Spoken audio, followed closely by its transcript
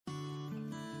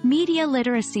Media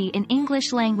literacy in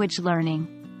English language learning.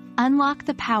 Unlock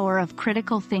the power of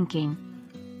critical thinking.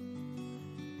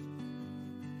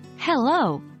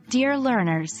 Hello, dear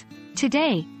learners.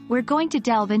 Today, we're going to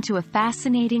delve into a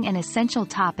fascinating and essential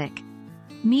topic: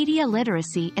 media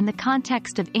literacy in the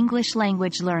context of English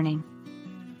language learning.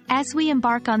 As we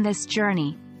embark on this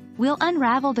journey, we'll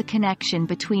unravel the connection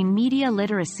between media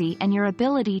literacy and your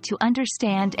ability to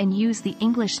understand and use the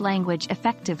English language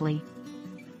effectively.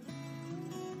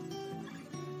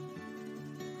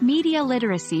 Media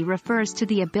literacy refers to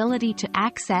the ability to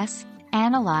access,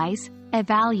 analyze,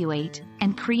 evaluate,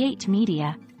 and create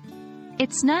media.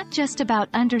 It's not just about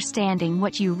understanding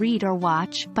what you read or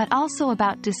watch, but also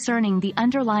about discerning the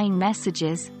underlying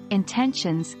messages,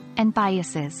 intentions, and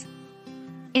biases.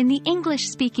 In the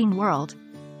English-speaking world,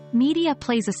 media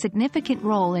plays a significant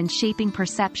role in shaping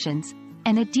perceptions,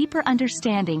 and a deeper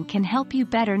understanding can help you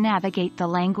better navigate the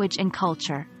language and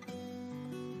culture.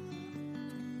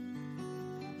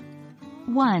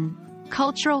 1.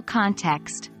 Cultural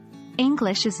context.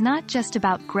 English is not just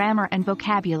about grammar and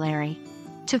vocabulary.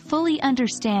 To fully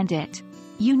understand it,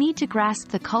 you need to grasp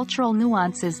the cultural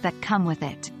nuances that come with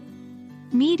it.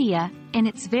 Media, in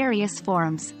its various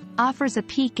forms, offers a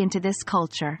peek into this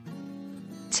culture.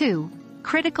 2.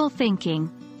 Critical thinking.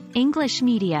 English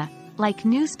media, like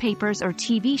newspapers or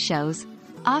TV shows,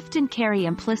 often carry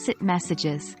implicit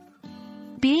messages.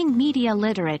 Being media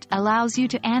literate allows you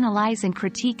to analyze and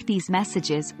critique these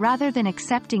messages rather than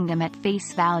accepting them at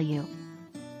face value.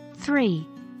 3.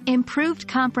 Improved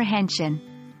comprehension.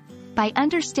 By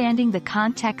understanding the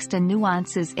context and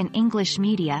nuances in English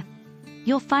media,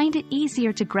 you'll find it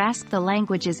easier to grasp the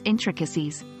language's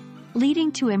intricacies,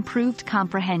 leading to improved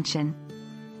comprehension.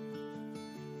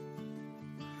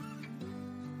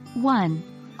 1.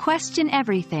 Question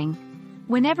everything.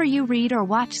 Whenever you read or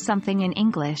watch something in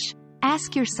English,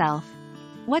 ask yourself,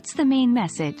 what's the main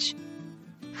message?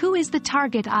 Who is the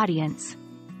target audience?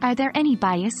 Are there any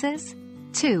biases?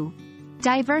 2.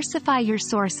 Diversify your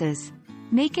sources.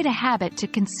 Make it a habit to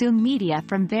consume media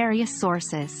from various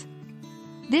sources.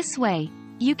 This way,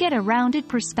 you get a rounded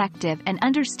perspective and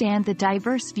understand the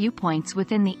diverse viewpoints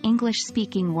within the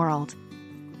English-speaking world.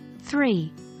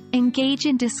 3. Engage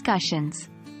in discussions.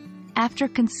 After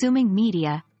consuming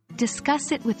media,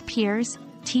 discuss it with peers,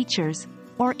 teachers,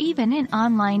 or even in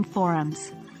online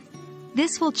forums.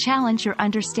 This will challenge your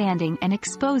understanding and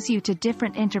expose you to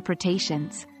different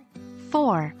interpretations.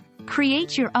 4.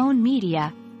 Create your own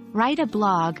media. Write a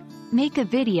blog, make a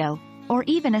video, or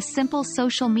even a simple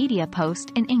social media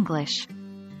post in English.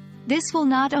 This will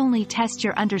not only test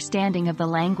your understanding of the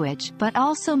language but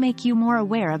also make you more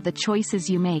aware of the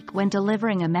choices you make when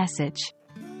delivering a message.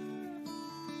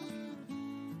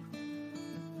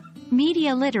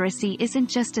 Media literacy isn't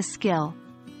just a skill.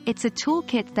 It's a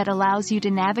toolkit that allows you to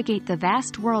navigate the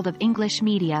vast world of English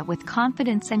media with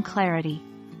confidence and clarity.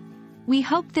 We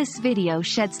hope this video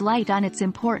sheds light on its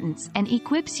importance and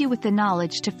equips you with the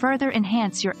knowledge to further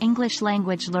enhance your English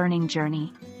language learning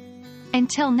journey.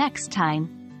 Until next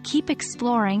time, keep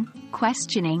exploring,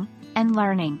 questioning, and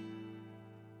learning.